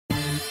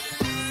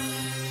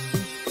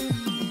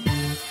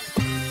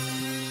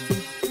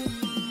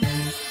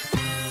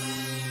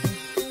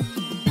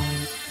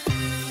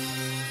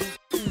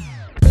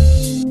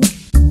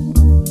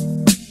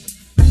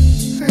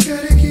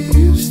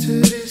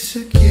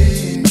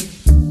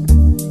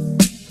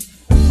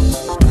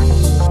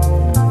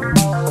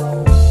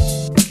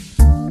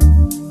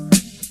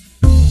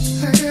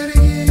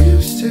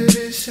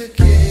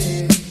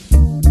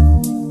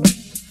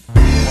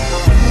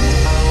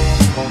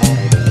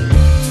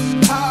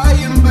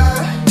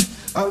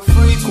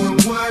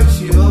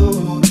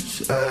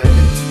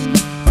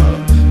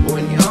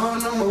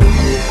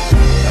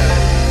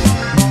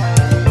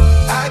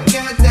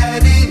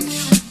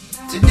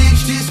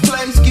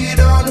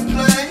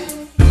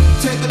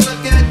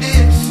look at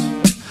this.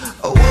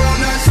 I will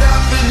not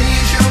stop and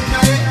ease your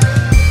pain.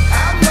 I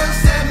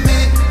must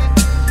admit,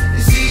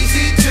 it's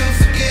easy to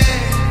forget.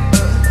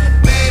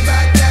 Maybe I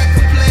got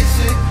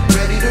complacent,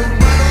 ready to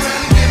run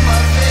around and get my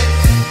fix.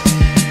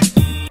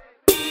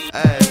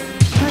 Ay,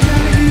 I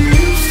gotta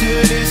get used to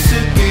this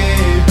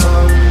again.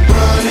 I'm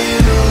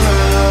running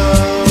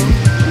around,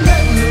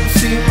 letting them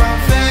see my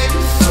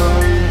face.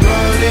 I'm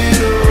running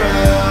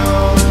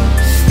around,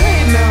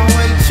 staying out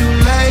way too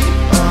late.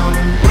 I'm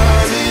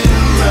running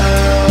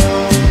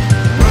around,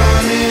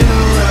 running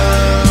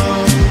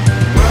around,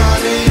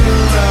 running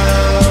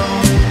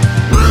around,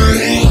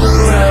 running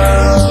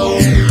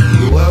around.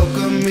 You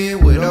welcome me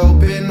with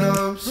open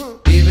arms,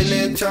 even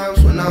in times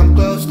when I'm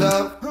closed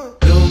up.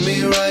 Do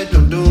me right,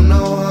 don't do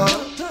no harm.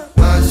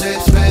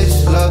 Mindset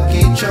space,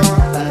 lucky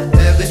charm.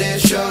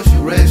 Evidence shows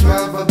you raise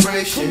my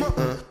vibration.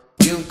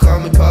 You can call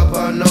me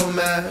PawPaw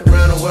Nomad.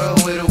 Round the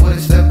world with a wood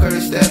step, curry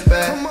step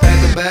back.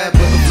 Pack a bag,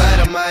 book a flight,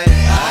 I might. I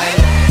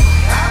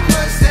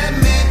must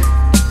admit,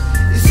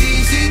 it's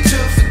easy to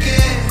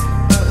forget.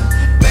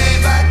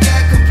 Babe, I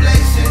got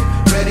complacent,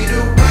 ready to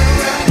run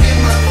around and get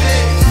my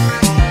fix.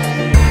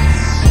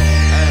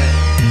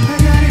 I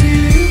gotta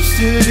get used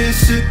to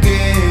this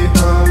again.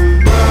 I'm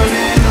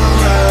running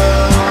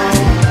around,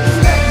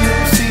 letting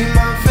them see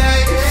my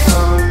face.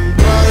 I'm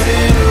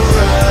running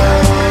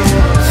around,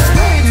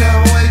 staying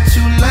out way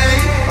too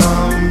late.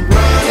 I'm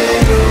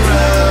running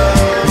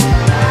around,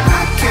 I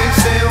can't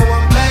stay on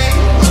one plate.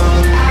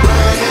 I'm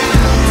running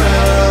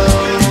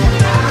around,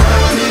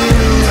 running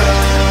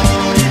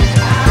around,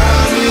 running around,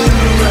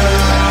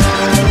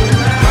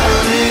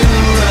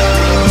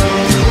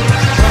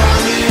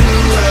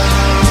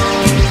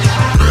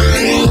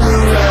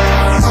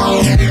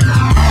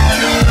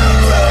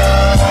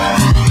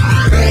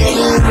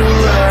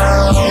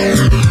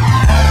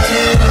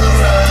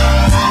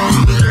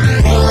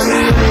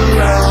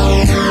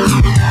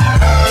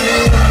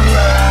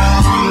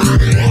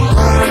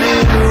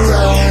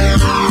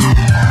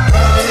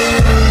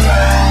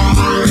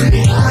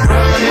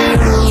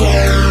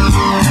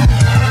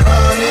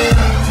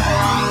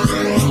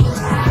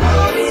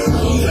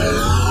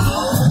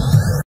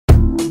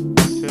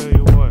 Tell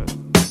you what,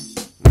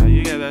 now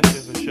you got that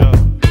shit for sure.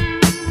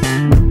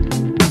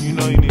 You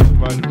know you need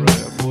somebody to run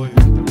that boy.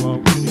 The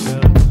wrong with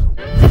the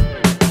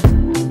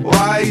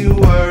Why you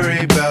worry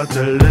about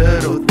the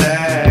little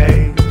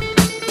things?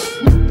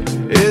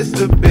 It's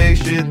the big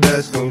shit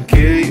that's gon'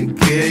 kill you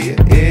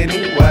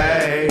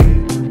anyway.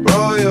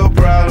 Roll your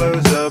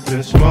problems up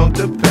and smoke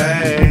the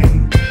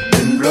pain,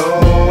 and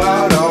blow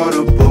out all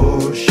the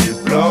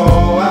bullshit,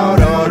 blow out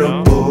all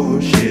the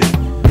bullshit.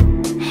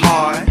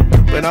 Hard,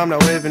 but I'm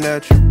not waving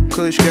at you.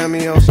 Kush got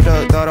me on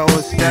stuck, thought I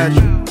was a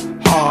statue.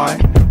 Hard,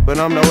 but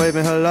I'm not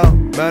waving hello.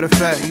 Matter of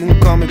fact, you can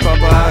call me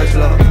PawPaw Eyes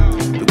Low.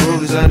 The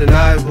groove is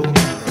undeniable.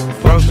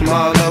 Froze from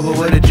all over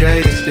with a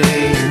jaded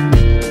steam.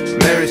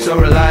 Mary so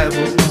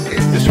reliable.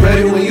 It's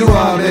ready when you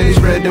are, baby,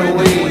 spread them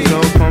wings.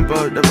 So pump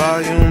up the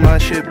volume, my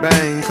shit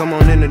bang. Come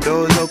on in, the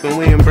doors open,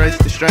 we embrace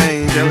the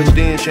strange. LSD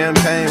and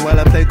champagne while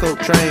I play coke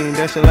train.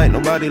 Dancing like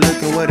nobody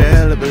looking, what a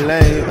hell of a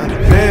lane.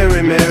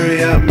 Mary,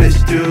 Mary, I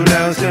missed you.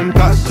 Now it's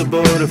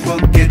impossible to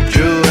forget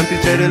you.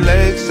 Amputated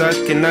legs, I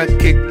cannot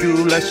kick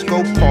you. Let's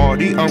go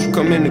party, I'm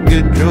coming to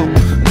get you.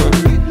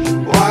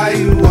 Why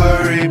you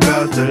worry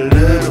about the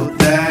little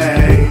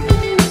things?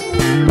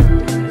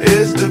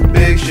 It's the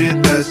big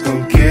shit that's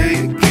gon' kill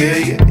you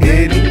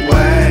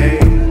anyway.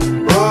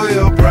 Roll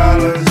your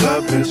problems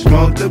up and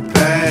smoke the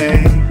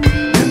pain,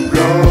 and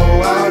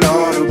blow out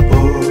all the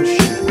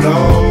bullshit,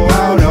 blow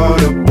out all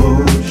the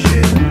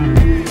bullshit.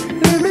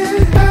 Let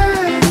me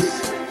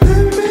haze,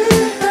 let me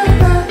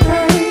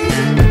haze,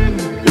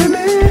 let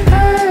me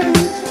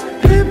haze,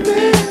 let me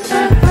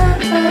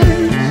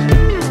haze.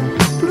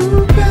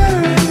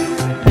 Blueberry,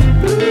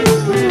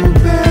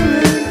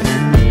 blueberry.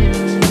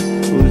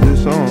 Who's this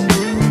song?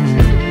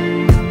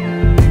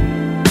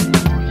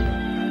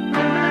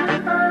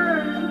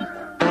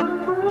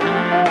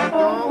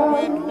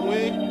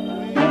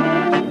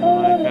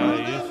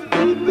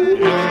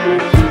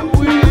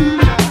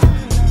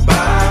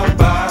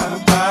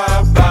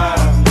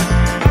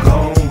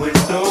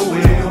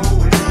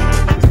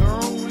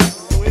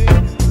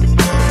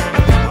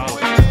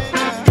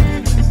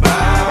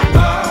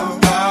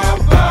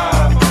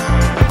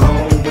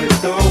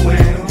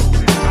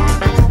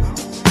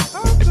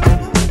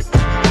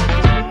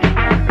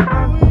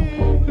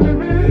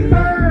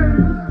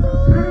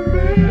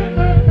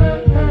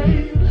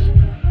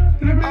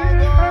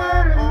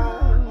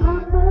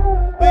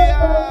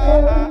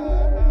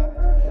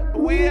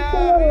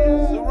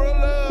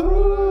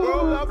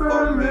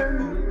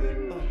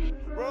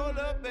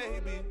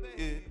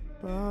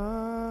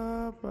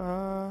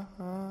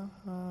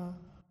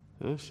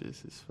 This shit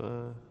is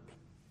fun.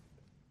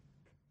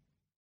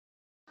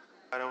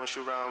 I don't want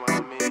you around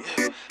with me.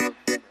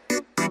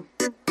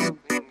 We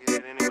can get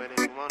it any way that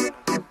you want it.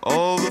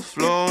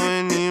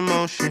 Overflowing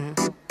emotion,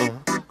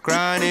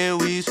 grinding,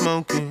 we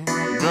smoking,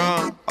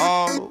 drunk,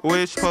 all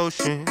wish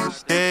potion,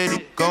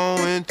 steady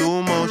going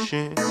through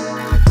motion.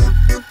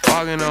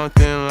 walking on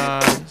thin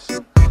lines.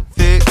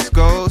 Thick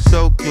skull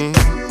soaking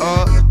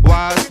up,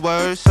 wise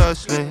words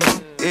hustling,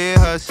 it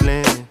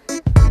hustling.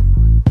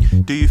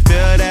 Do you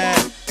feel that?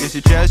 Is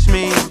it just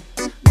me?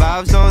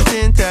 Vibes on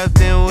 10 tap,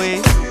 then we.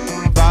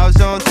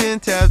 Vibes on 10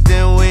 tap,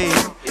 then we.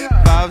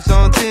 Vibes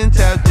on 10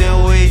 tap,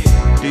 then we.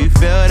 Do you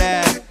feel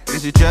that?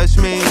 Is it just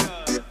me?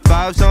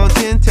 Vibes on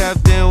 10 tap,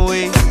 then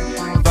we.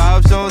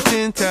 Vibes on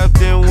 10 tap,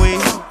 then we.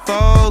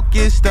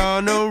 Focused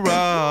on the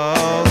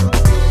road.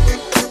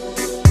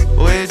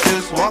 We're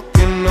just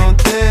walking on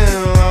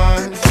thin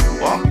lines.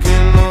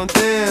 Walking on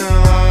thin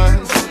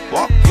lines.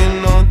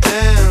 Walking on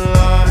thin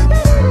lines.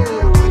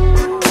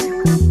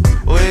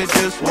 We're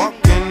just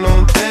walking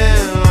on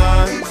thin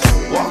lines.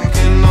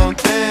 Walking on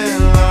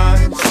thin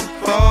lines.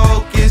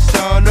 Focused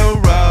on the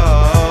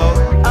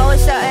road.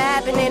 Always something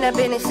happening up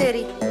in the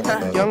city.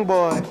 Young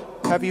boy,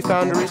 have you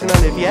found a reason to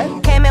live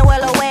yet? Came in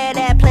well aware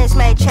that plans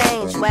may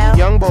change. Well,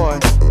 Young boy,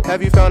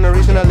 have you found a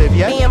reason to live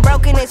yet? being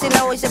broken isn't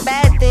always a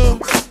bad thing.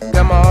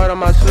 Got my heart on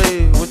my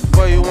sleeve, what the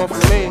fuck you want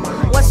from me?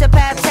 What's a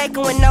path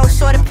taken with no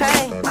sort of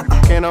pain?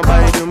 Can't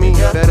nobody do me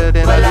better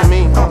than I do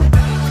me.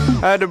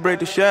 I had to break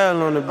the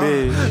shell on the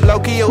bed.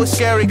 Low-key it was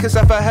scary cause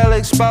I felt hella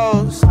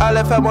exposed. I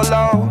left home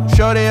alone,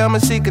 shorty I'm a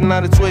seeker,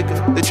 not a tweaker.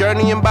 The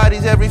journey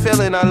embodies every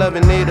feeling I love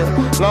and need her.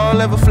 Long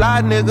live a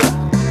fly nigga,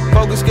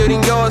 focus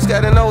getting yours,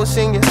 gotta know what's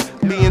in you.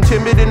 Being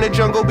timid in the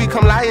jungle,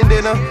 become lion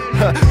dinner.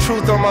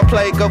 Truth on my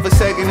plate, go for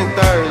second and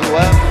third.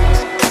 Well,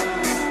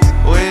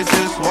 we're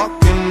just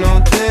walking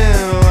on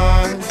thin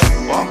lines.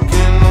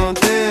 Walking on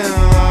thin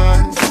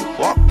lines.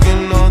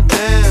 Walking on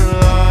thin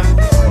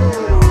lines.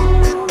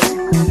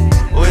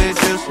 We're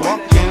just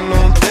walking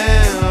on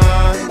thin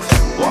lines.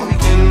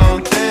 Walking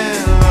on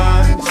thin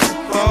lines.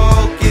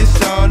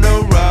 Focus on the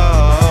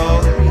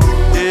road.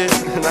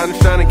 Yeah, and I'm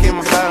just trying to keep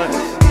my balance.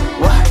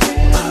 What?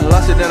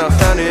 Lost it, then I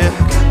found it.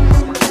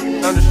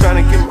 I'm just trying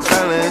to keep my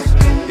balance,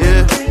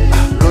 yeah.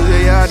 Lose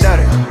it, yeah, I doubt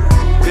it,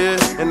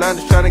 yeah. And I'm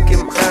just trying to keep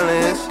my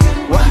balance.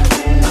 What?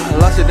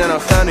 Lost it, then I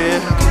found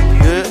it,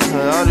 yeah.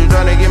 I'm just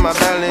trying to get my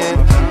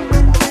balance.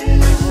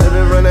 Let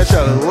it run that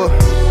challenge, whoa.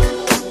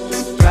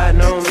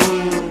 Plotting on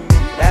me,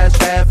 that's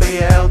bad for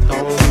your health,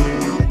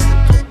 homie.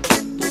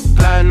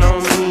 Plotting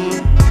on me,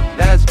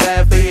 that's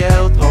bad for your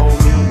health,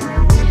 homie.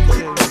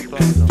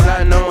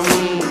 Plotting on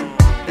me,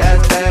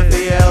 that's bad for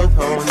your health,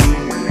 homie.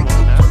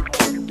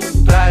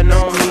 Plotting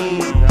on me,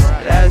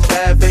 that's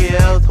bad for your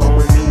health,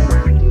 homie.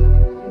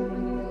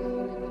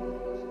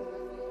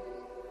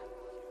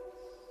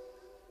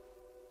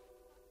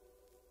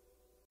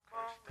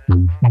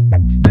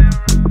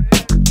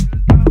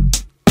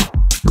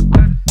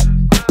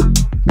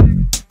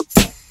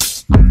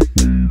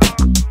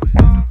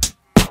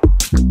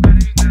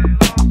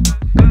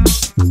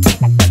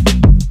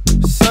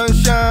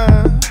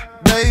 Sunshine,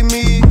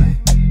 baby,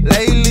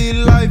 lately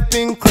life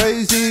been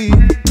crazy.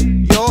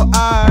 Your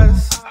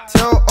eyes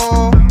tell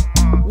all,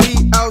 we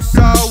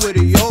outside with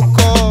a yo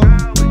call.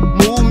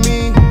 Move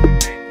me,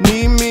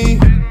 need me,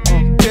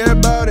 care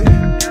about it,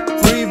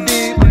 breathe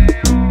deep.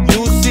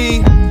 You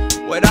see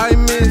what I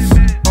miss,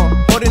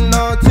 holding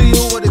on to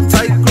you with a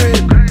tight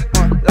grip.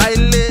 Light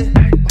lit,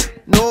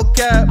 no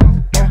cap,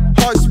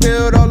 heart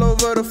spilled all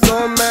over the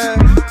floor, man.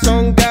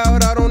 Tongue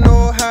out, I don't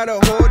know how to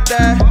hold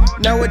that.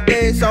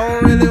 Nowadays I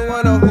don't really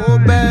wanna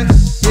hold back,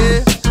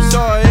 yeah. So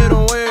I hit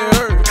on where it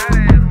hurt.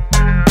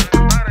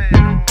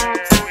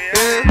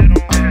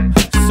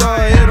 So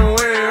I hit on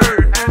where it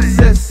hurt.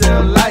 Said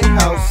sell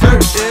lighthouse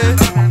hurt, yeah,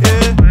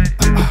 yeah.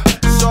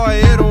 So I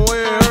hit on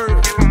where it hurt,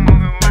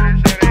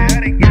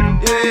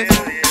 yeah.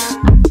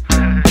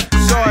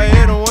 So I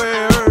hit on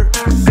where it hurt.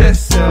 Said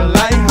sell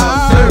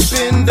lighthouse hurt. I've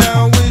been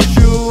down with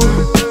you,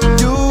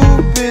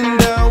 you've been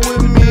down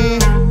with me.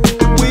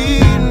 We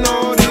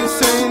know this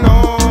ain't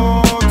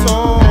all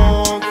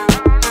talk.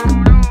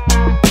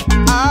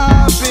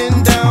 I've been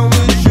down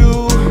with you,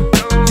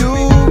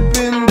 you've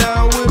been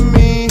down with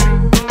me.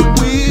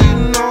 We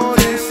know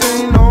this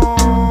ain't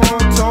all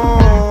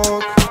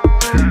talk.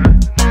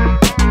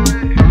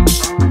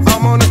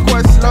 I'm on a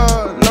quest,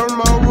 Lord, learn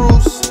my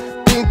roots.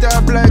 Think that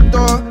black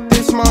dog,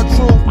 this my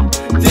truth.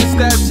 This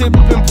that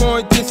tipping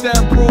point, this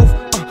that proof.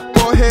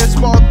 Go ahead,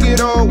 spark it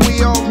up,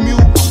 we off mute.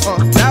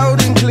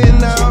 Loud and clear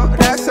now,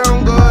 that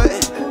sound good.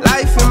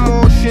 Life in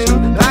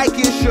motion, like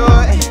it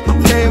should.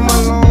 Came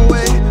a long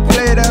way,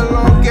 play that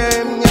long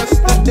game.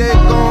 Yesterday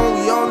gone,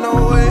 we on the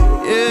way,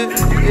 yeah,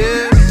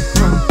 yeah.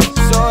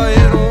 So I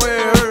hit on where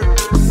it hurt.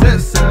 Said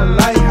sell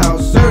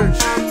lighthouse search,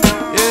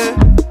 yeah.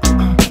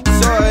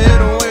 So I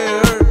hit on where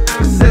it hurt.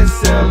 Said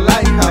sell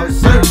lighthouse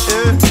search,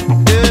 yeah,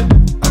 yeah.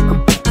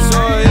 So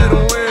I hit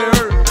on where it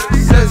hurt.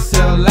 Said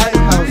sell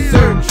lighthouse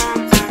search,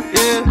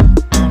 yeah.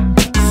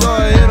 So I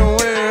hit on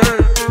where it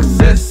hurt.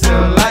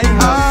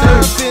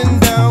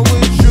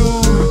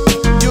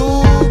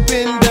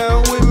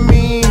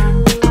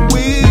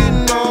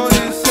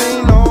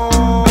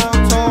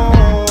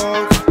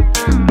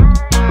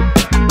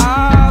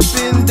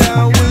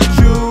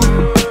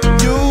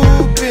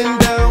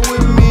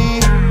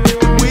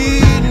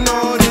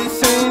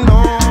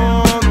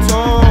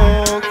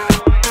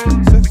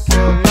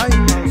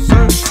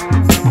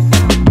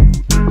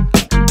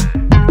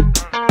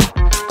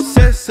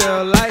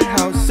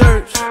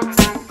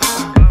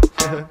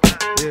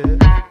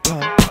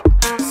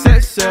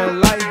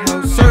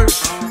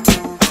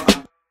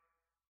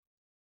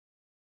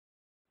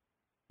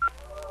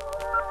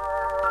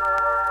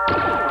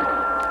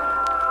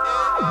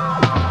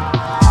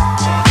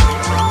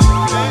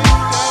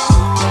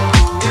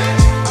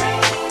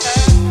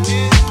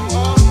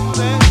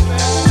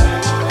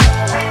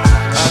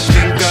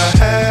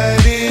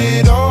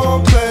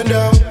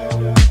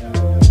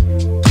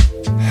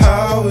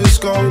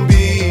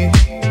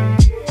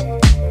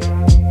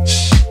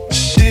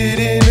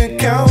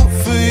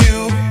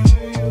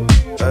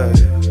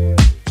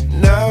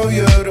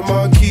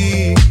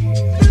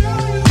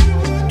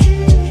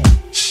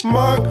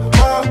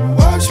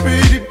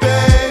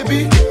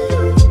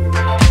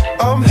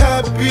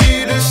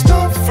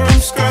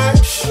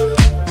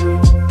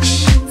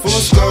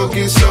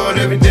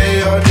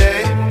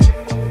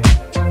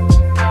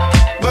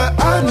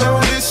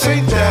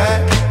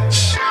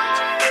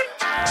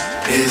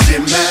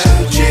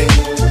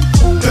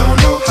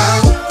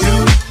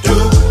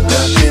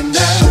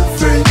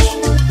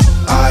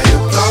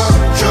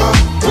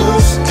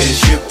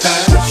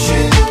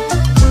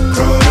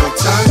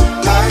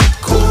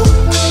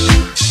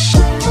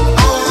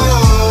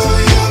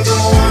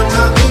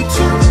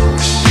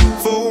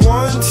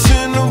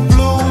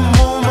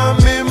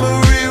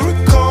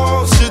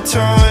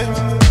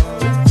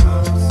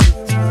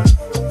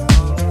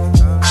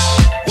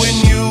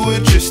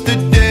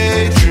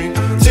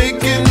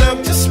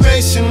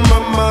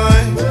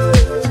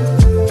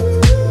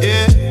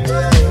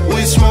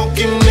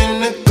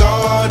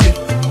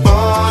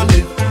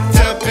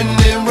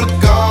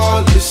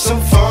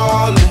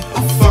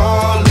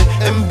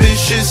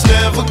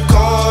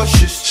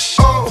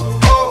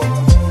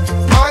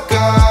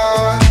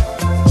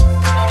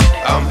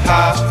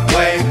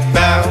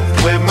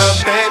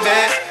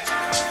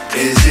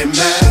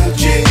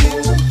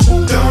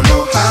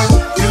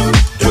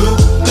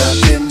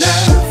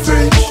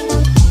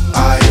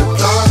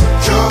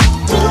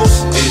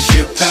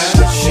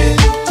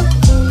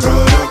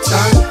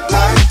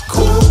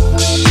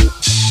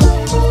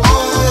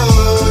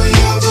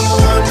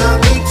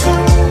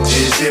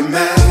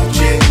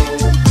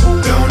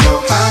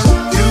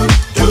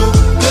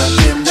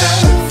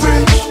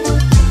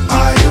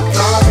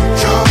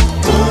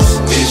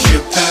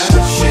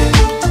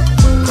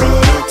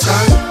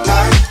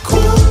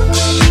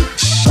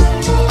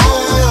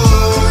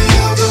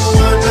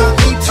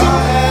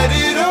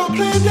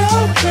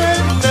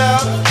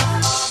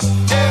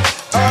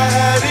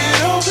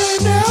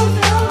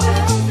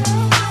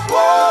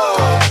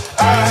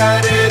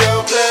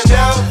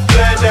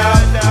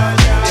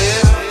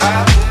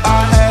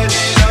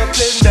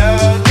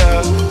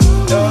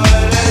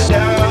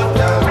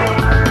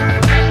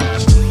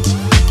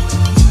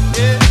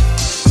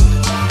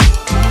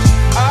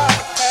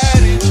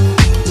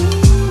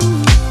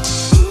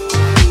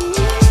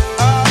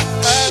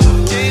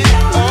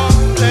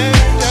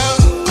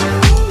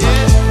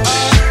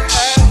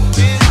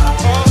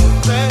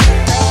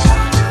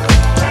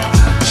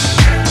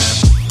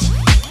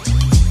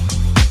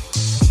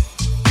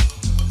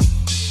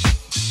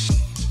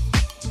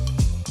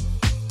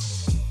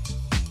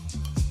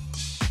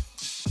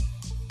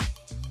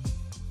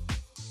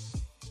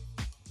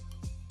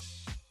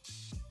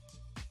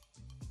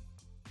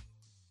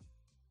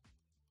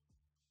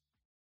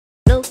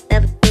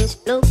 evidence,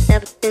 no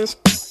evidence,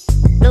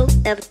 no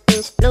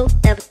evidence, no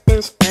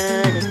evidence,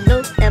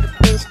 no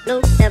evidence,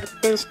 no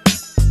evidence,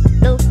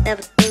 no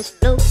evidence,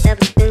 no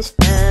evidence.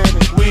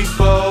 We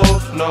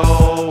both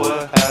know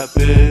what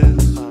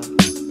happens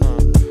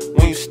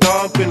when you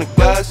stomp in the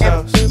glass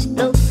house.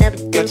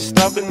 Got you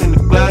stomping in the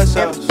glass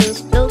house.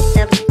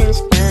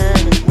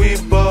 We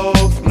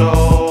both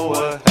know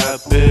what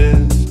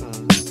happens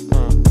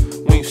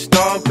when you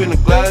stomp in the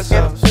glass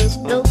house.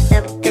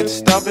 Get you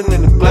stomping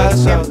in the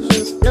glass house.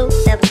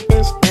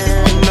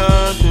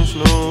 Nothing's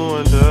new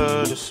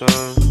under the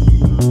sun.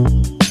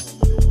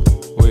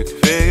 We can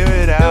figure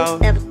it out.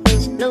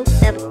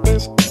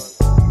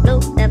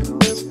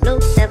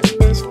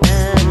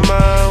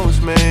 Mine was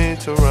made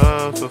to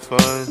run for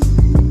fun.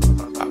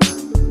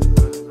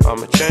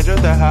 I'ma change up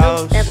the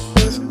house.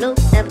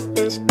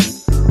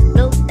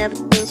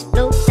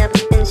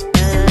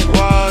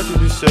 Why do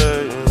be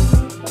certain?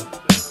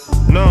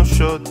 No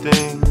sure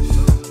things.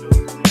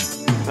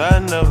 That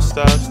never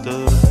stops the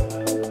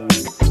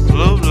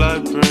blue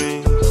light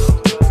brings.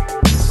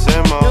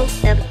 Same old,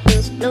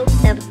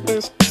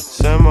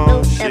 same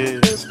old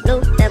shit.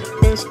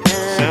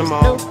 Same old, same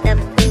old,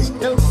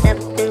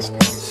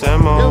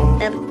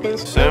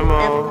 same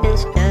old.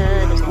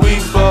 We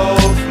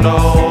both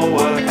know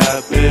what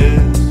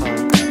happens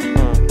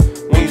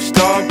when you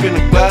stomp in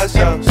the glass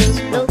house.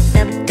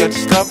 Got you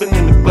stomping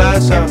in the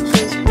glass house.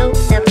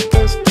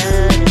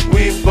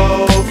 We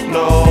both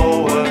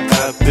know what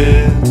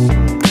happens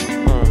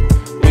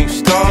when you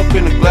stomp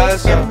in the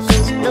glass house.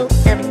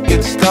 Get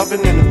you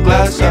stomping in the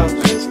glass house.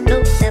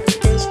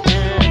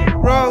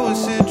 Road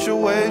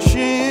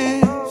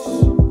situations.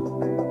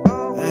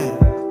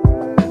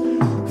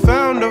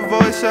 Found a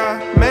voice, I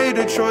made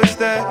a choice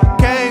that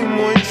came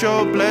with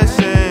your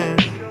blessing.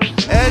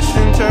 Etched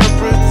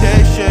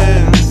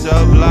interpretations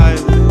of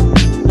life.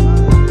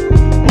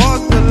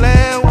 Walk the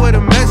land with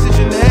a message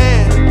in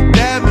hand.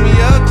 Dab me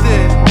up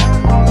there.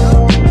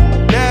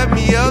 Dab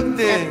me up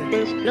there.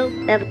 No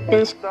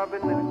evidence, no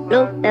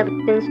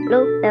evidence,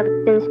 no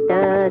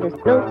evidence,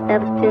 no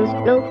evidence,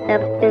 no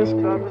evidence,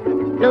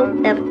 no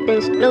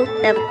evidence, no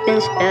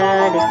evidence.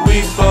 We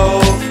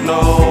both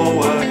know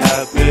what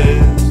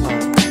happens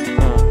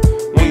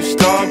when you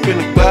stomp in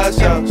the glass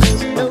house.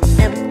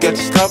 Got you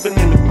stomping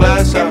in the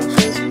glass house.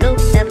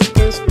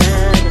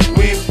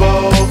 We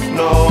both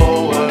know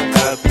what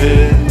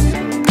happens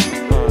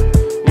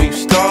when you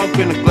stomp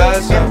in the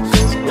glass house.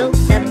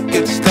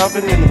 Get you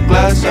stomping in the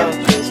glass house.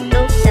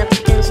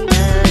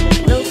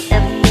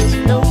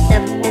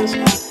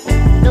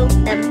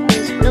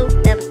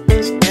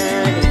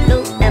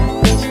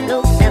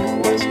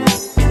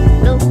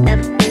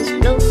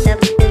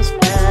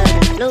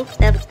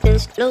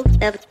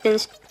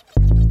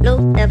 No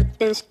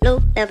evidence,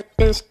 no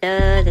evidence, no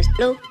evidence,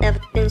 no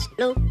evidence,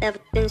 no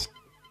evidence,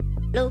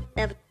 no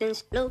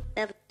evidence, no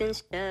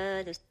evidence.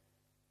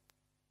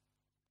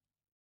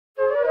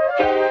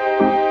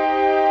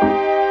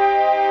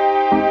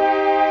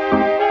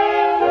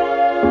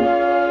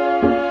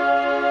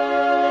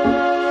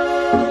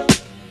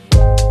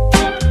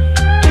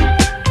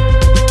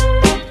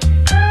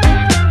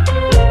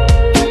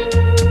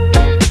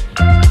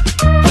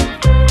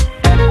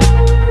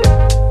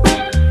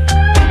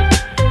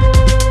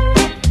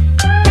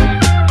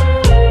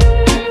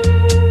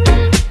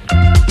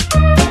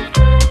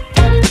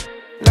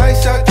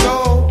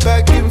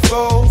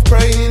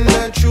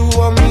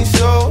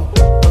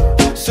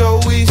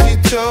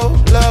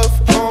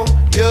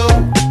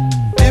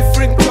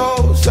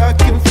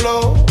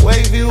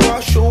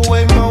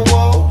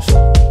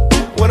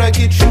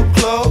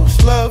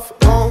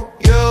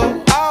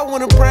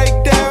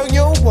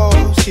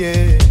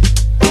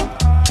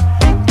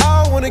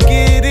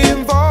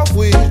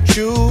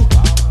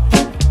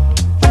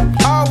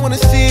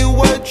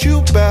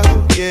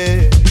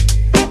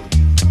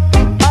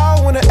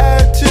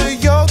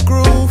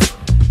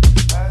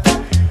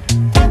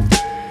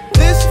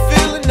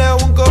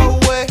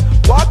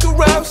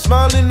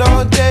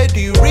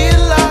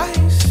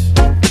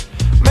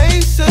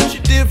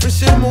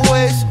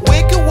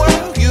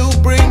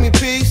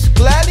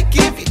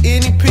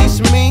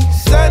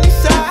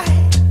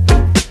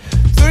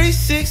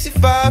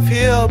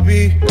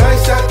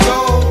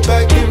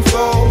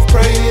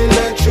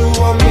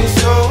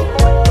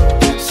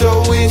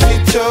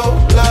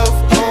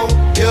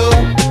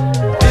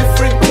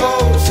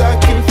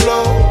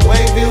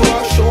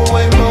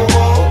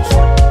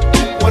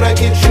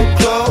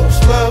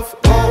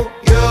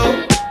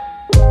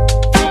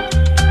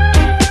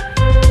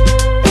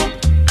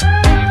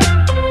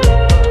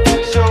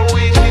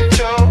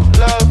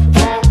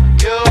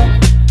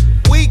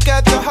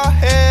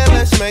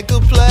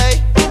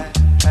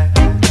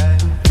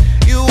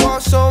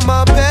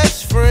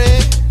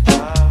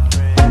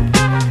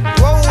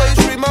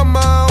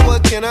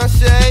 Can I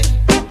say?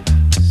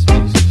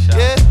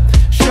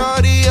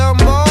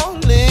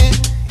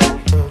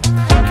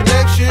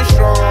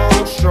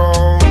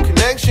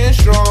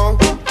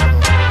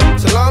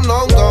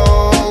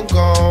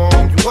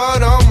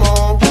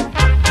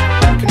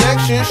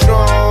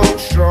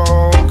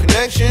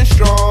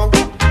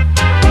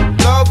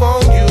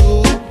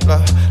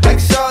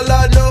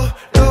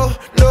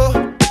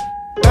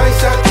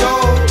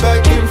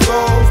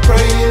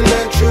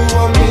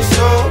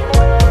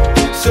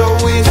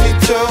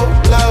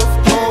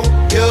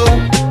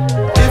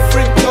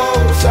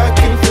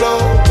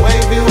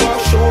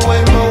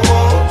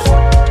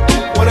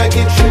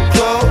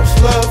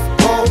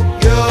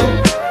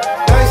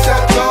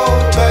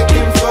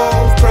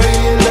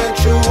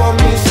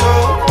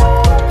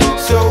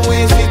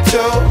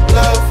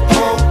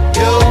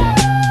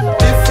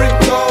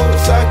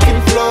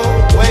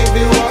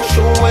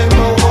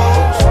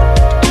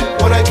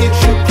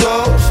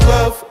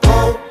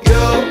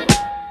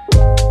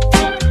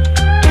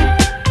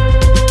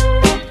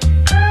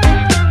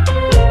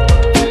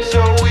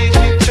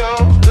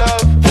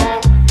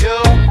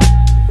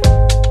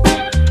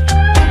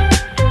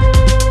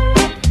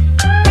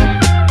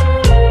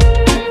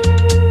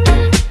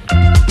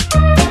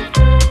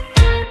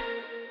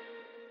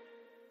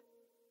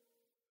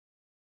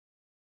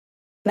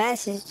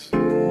 Message.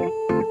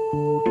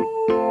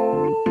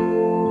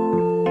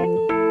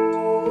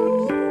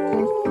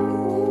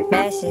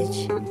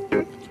 Message.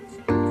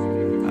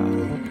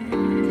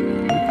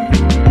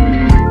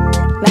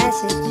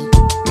 Message.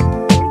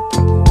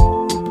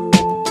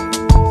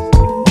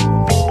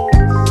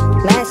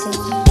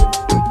 Message.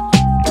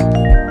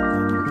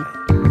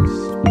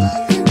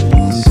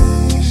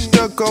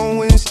 Stuck on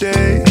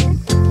Wednesday,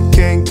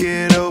 can't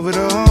get over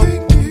the hump.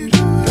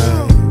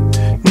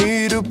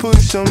 Need to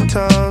push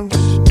sometimes,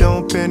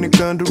 don't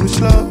panic under the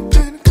slump.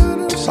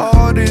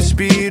 Hardest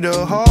be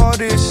the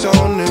hardest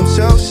on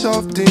themselves,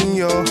 soft in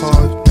your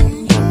heart.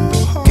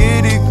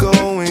 Get it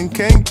going,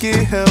 can't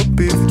get help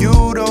if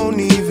you don't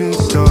even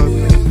start.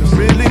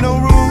 Really no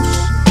rules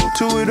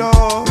to it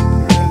all,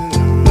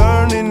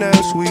 learning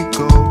as we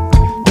go.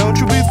 Don't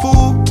you be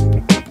fooled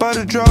by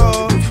the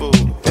draw,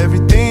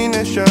 everything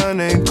that shine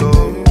ain't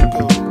gold.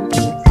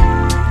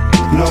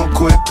 No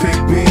quick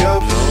pick me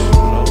up,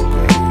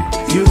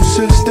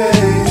 usuk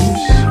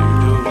days,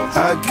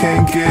 I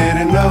can't get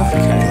enough.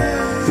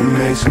 It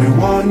makes me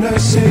wanna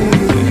sing.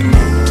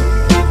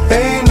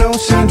 Ain't no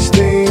such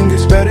thing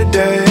as better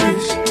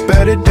days,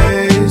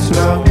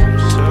 no.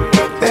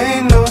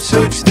 Ain't no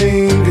such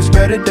thing as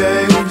better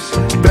days,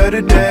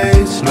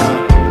 no.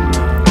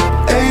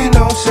 Ain't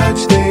no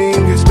such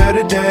thing as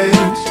better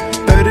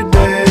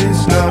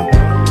days, no.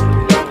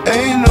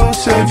 Ain't no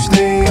such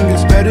thing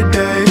as better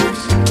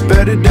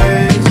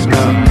days,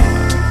 no.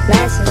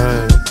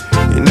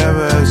 You're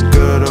never as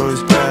good or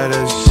as bad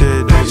as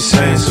shit that you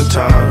say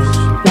sometimes.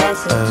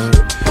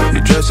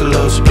 You dress a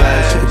little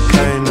splash,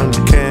 paint on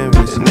the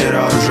canvas and it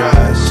all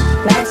dries.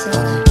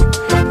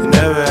 You're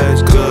never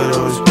as good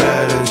or as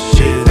bad as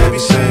shit they be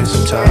saying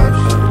sometimes.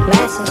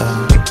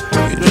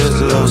 You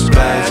dress a little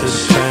splash,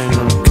 paint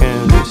on the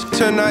canvas.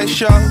 Tonight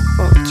shot,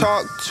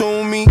 talk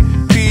to me.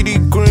 PD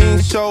green,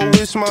 so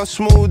it's my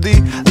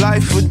smoothie.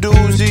 Life a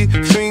doozy,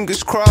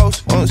 fingers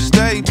crossed,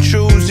 stay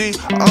choosy.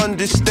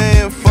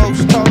 Understand,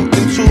 folks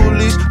talking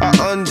toolies. I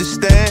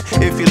understand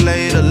if you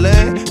lay the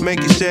land,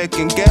 make you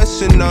second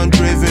guess an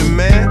undriven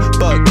man.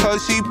 But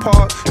cause he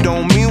parked,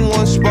 don't mean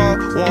one spot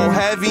won't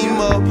have him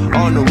up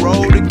on the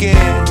road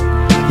again.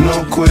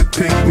 No quick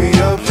pick me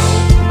ups,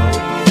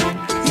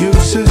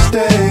 usuk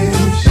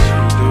days,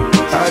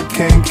 I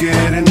can't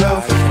get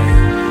enough.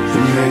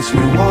 It makes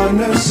me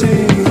wanna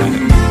sing.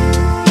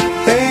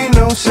 Ain't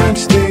no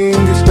such thing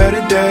as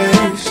better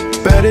days,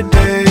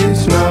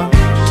 no.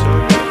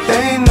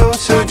 Ain't no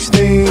such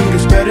thing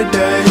as better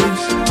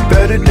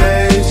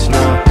days,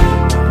 no.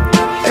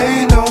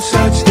 Ain't no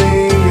such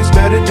thing as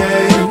better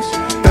days,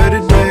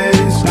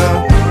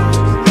 no.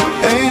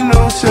 Ain't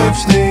no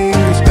such thing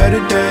as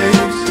better days,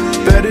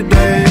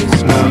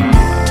 no.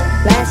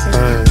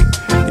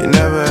 You're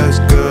never as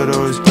good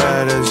or as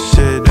bad as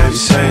shit that you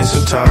saying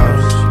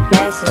sometimes.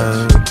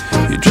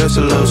 You dress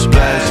a little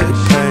splash,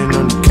 paint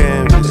on the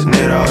canvas and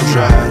it all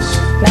dries.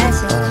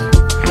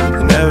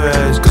 You're never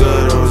as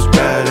good or as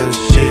bad as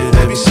shit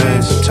they be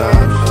saying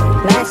sometimes.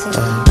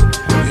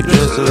 You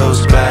dress a little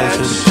splash,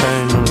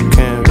 paint on the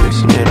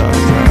canvas and it all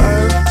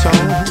dries.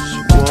 Tones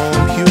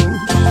won't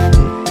use,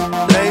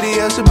 lady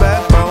has a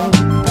backbone,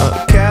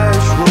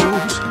 cash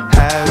rules,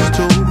 has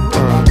to,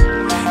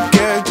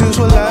 characters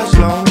will last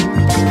long.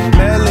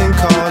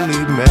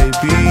 Melancholy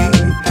maybe,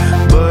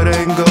 but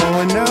ain't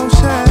going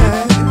outside.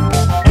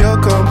 Your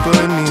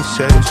company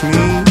saves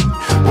me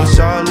when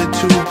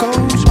solitude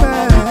goes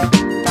bad.